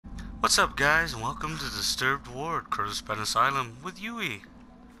What's up, guys, and welcome to Disturbed Ward, Curtis Penn Asylum with Yui.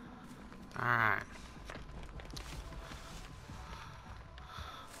 Alright.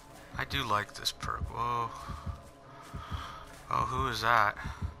 I do like this perk. Whoa. Oh, who is that?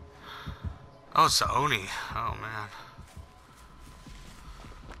 Oh, it's the Oni. Oh, man.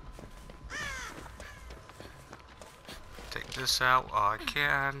 Take this out while I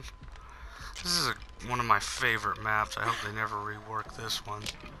can. This is one of my favorite maps. I hope they never rework this one.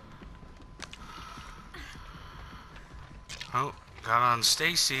 Oh, got on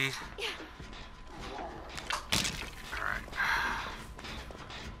Stacy. Alright.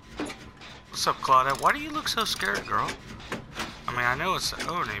 What's up, Claudette? Why do you look so scared, girl? I mean, I know it's the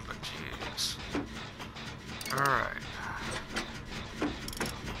Oni, but jeez. Alright.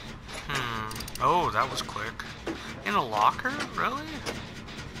 Oh, that was quick. In a locker? Really?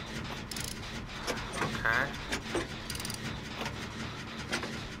 Okay.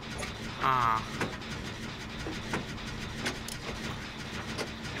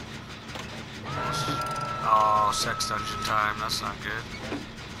 Oh, sex dungeon time. That's not good.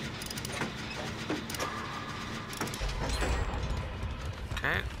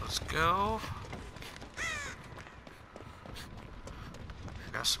 Okay, let's go.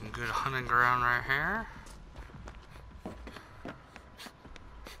 Got some good hunting ground right here.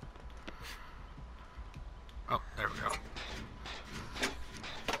 Oh, there we go.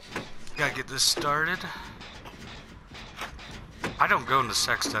 Gotta get this started. I don't go into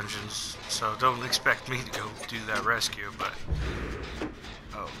sex dungeons, so don't expect me to go do that rescue, but...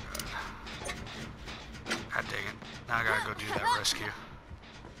 Oh, God. God dang it. Now I gotta go do that rescue.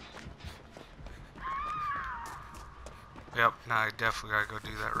 Yep, now I definitely gotta go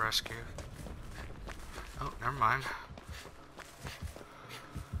do that rescue. Oh, never mind.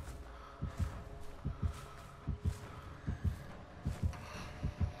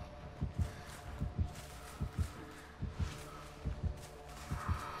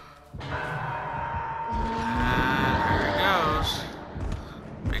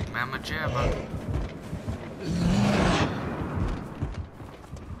 Jabba.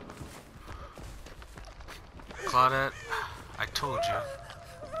 Claudette, I told you.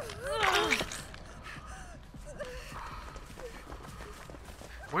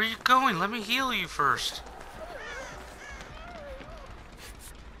 Where are you going? Let me heal you first.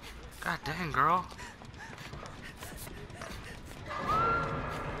 God dang, girl.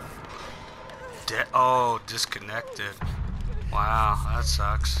 Oh, disconnected. Wow, that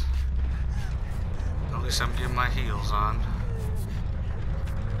sucks. At least I'm getting my heels on.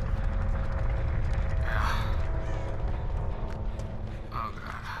 Yeah. Oh,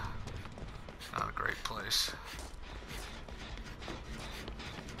 God. Not a great place.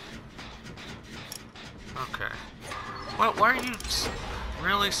 Okay. What? Why are you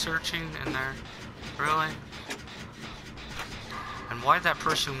really searching in there? Really? And why that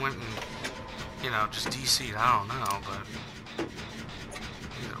person went and, you know, just DC'd, I don't know, but...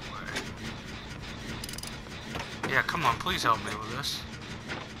 Yeah, come on, please help me with this.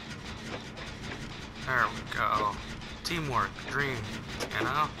 There we go. Teamwork, dream, you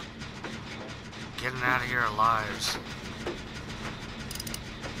know? Getting out of here alive.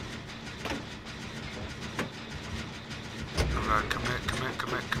 Oh God, commit.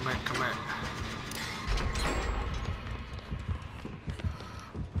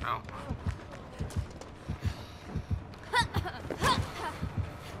 No.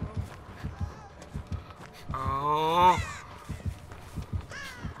 Oh.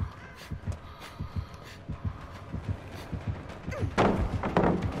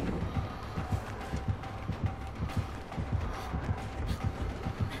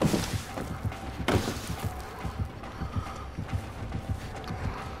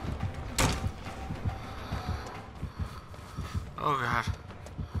 Oh God.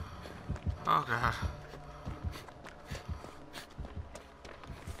 Oh God.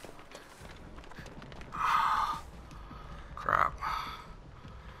 Crap.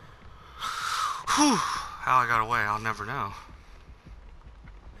 Whew. How I got away, I'll never know.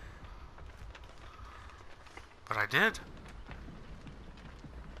 But I did.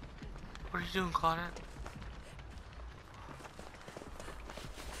 What are you doing, Claudette?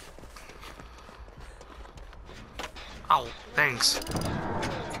 Oh, thanks.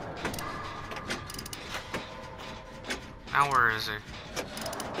 Now where is he?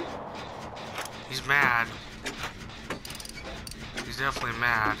 He's mad. He's definitely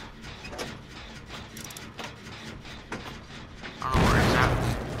mad. I don't know where he's at.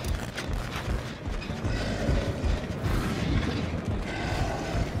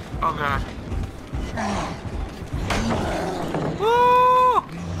 Oh God. Woo!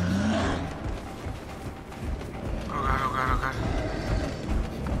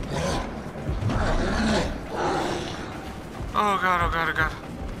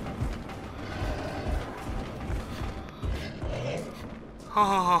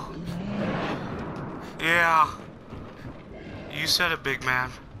 Oh. Yeah. You said it, big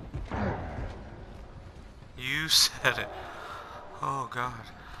man. You said it. Oh, God.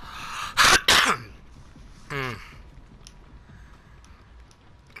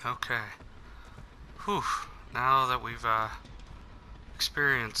 Okay. Whew. Now that we've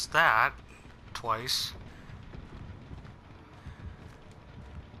experienced that twice.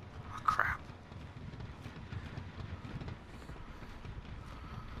 Oh, crap.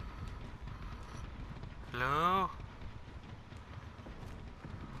 Hello?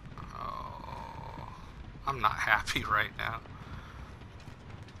 Oh, I'm not happy right now.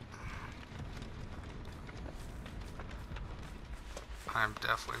 I'm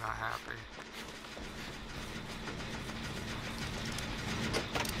definitely not happy.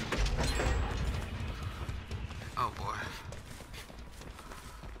 Oh boy.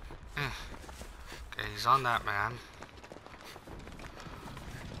 Okay, he's on that man.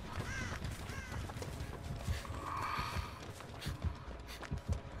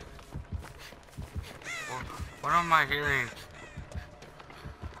 What am I hearing?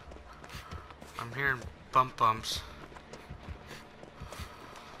 I'm hearing bumps.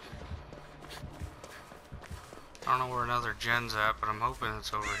 I don't know where another gen's at, but I'm hoping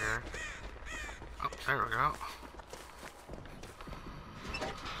it's over here. Oh, there we go.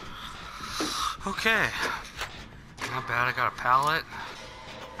 Okay. Not bad, I got a pallet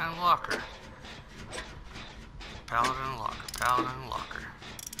and a locker. Pallet and a locker, pallet and a locker.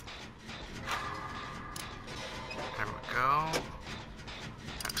 There we go.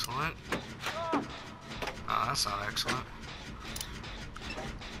 Excellent. Oh, that's not excellent.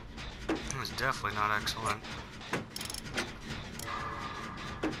 It was definitely not excellent.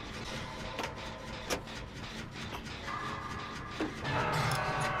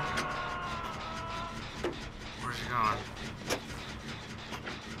 Where's he going?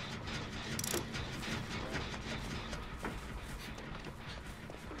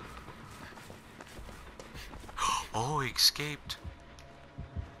 Oh, he escaped.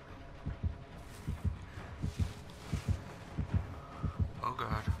 Oh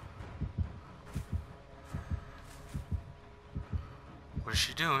God. What is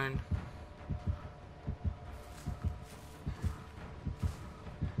she doing?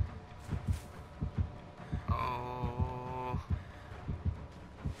 Oh.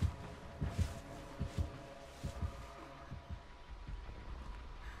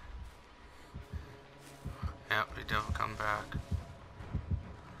 Yep, he definitely come back.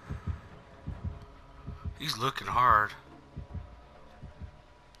 He's looking hard.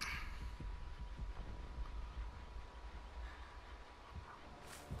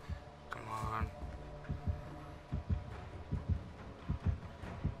 Come on.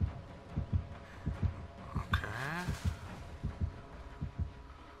 Okay.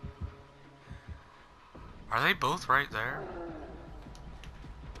 Are they both right there?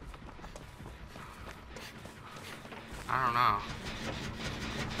 I don't know.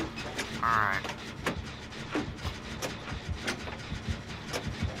 Alright.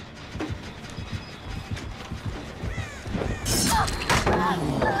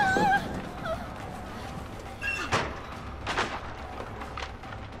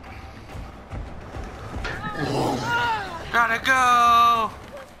 Gotta go!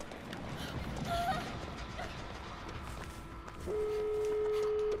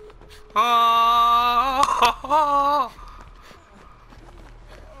 Oh!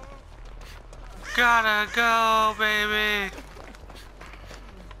 Gotta go, baby!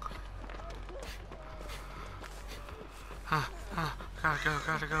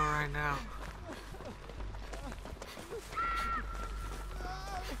 Gotta go right now.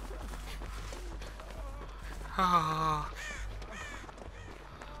 Oh.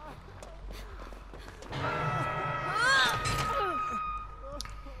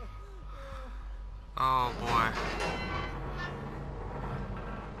 Oh boy.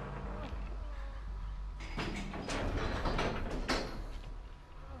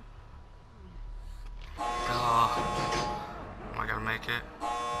 Oh. Am I gonna make it?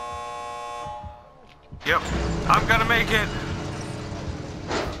 Yep, I'm gonna make it.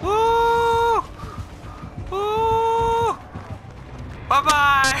 Woo! Woo!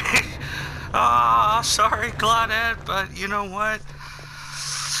 Bye-bye! Ah, sorry, Claudette, but you know what?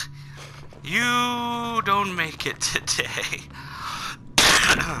 You don't make it today.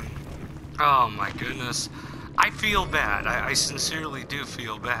 Oh my goodness. I feel bad. I sincerely do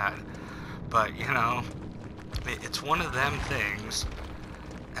feel bad. But, you know, it's one of them things.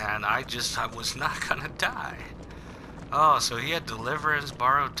 And I was not gonna die. Oh, so he had Deliverance,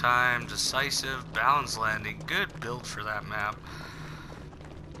 Borrowed Time, Decisive, Balanced Landing. Good build for that map.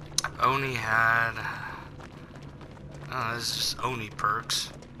 Oni had... Oh, this is just Oni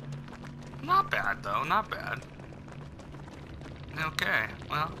perks. Not bad, though. Not bad. Okay,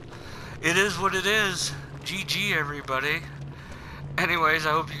 well, it is what it is. GG, everybody. Anyways,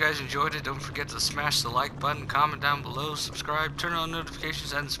 I hope you guys enjoyed it. Don't forget to smash the like button, comment down below, subscribe, turn on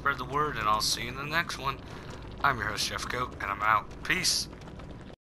notifications, and spread the word, and I'll see you in the next one. I'm your host, Jeff Goat, and I'm out. Peace.